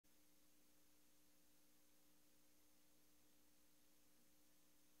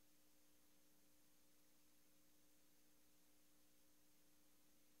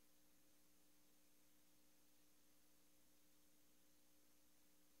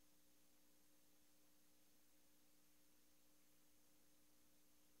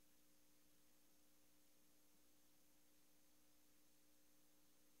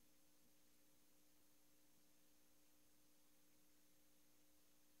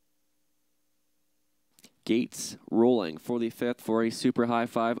Gates rolling for the 5th for a super high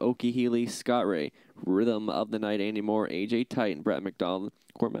 5. Okie Healy, Scott Ray. Rhythm of the Night, Andy Moore, AJ Titan, Brett McDonald,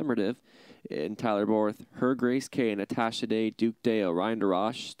 Commemorative, and Tyler Borth, Her Grace K, Natasha Day, Duke Dale, Ryan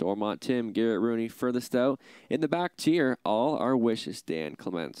DeRoche, Stormont Tim, Garrett Rooney, furthest out. In the back tier, All Our Wishes, Dan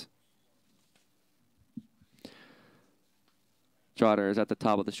Clement. Trotters at the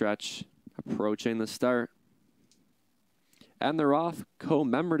top of the stretch, approaching the start. And they're off.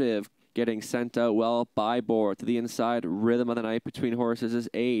 Commemorative getting sent out well by Borth to the inside. Rhythm of the Night between horses is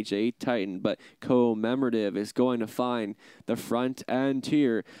AJ Titan, but Commemorative is going to find the front end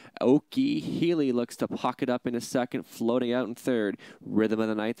tier. Okie Healy looks to pocket up in a second, floating out in third. Rhythm of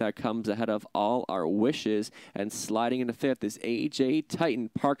the Night that comes ahead of All Our Wishes, and sliding into 5th is AJ Titan.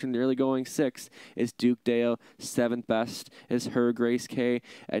 Parked in the early going 6th is Duke Dale. 7th best is Her Grace K,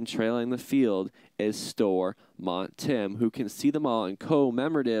 and trailing the field is Stormont Tim, who can see them all, and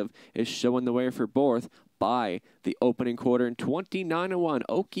Commemorative is showing the way for Borth by the opening quarter in 29-1.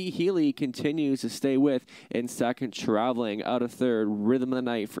 Okie Healy continues to stay with in second, traveling out of third. Rhythm of the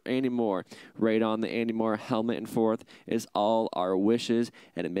Night for Andy Moore. Right on the Andy Moore helmet in 4th is All Our Wishes,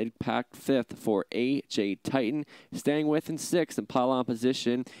 and a mid-pack 5th for AJ Titan. Staying with in 6th and pile-on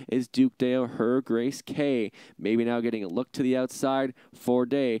position is Duke Dale, Her Grace K. Maybe now getting a look to the outside for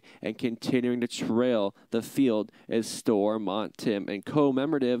Day, and continuing to trail the field is Stormont Tim, and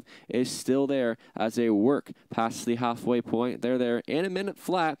Commemorative is still there as they work past the halfway point. They're there in a minute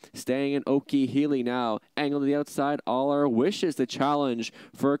flat, staying in Okie Healy now. Angle to the outside, All Our Wishes, the challenge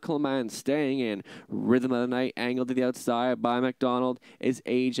for Clement, staying in. Rhythm of the Night, angle to the outside by McDonald is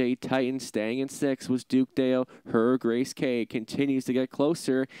AJ Titan. Staying in 6th was Duke Dale. Her Grace K continues to get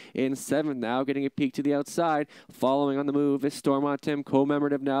closer in 7th, now getting a peek to the outside. Following on the move is Stormont Tim.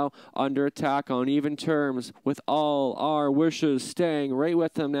 Commemorative now under attack on even terms with All Our Wishes. Staying right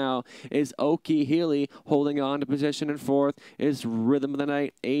with them now is Okie Healy, holding on to position in 4th is Rhythm of the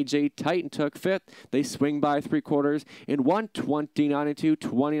Night. AJ Titan took 5th. They swing by 3/4 in 1:29.2,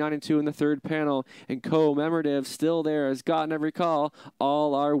 29.2 in the third panel, and Commemorative still there, has gotten every call.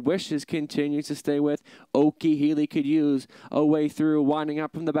 All Our Wishes continues to stay with. Okie Healy could use a way through, winding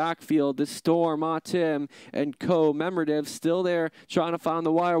up from the backfield to Stormont Tim, and Commemorative still there, trying to find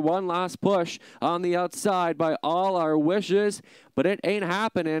the wire. One last push on the outside by All Our Wishes, but it ain't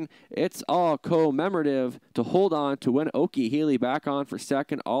happening. It's all Commemorative to hold on to win. Okie Healy back on for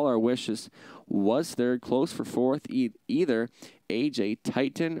second. All Our Wishes was third. Close for 4th. Either AJ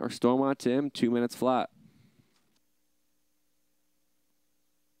Titan or Stormont Tim. 2 minutes flat.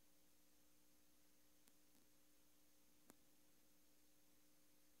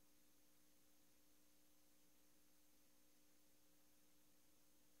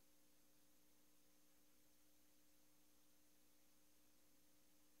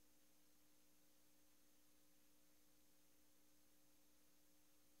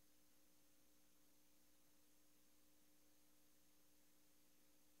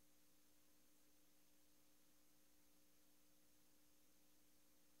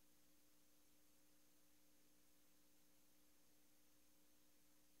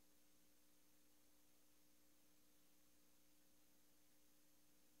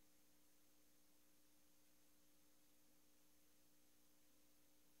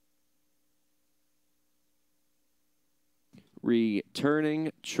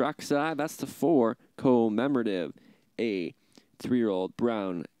 Returning trackside, that's the 4, Commemorative, a 3-year-old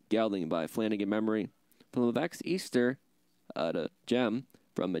brown gelding by Flanagan Memory. From Levesque Easter, a gem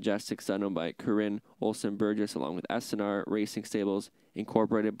from Majestic Sun, owned by Corinne Olsen Burgess, along with SNR Racing Stables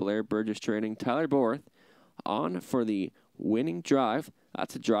Incorporated, Blair Burgess Training. Tyler Borth on for the winning drive.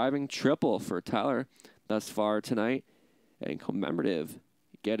 That's a driving triple for Tyler thus far tonight, and Commemorative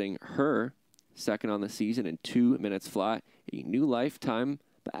getting her second on the season in 2 minutes flat. A new lifetime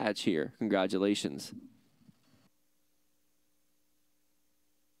badge here. Congratulations.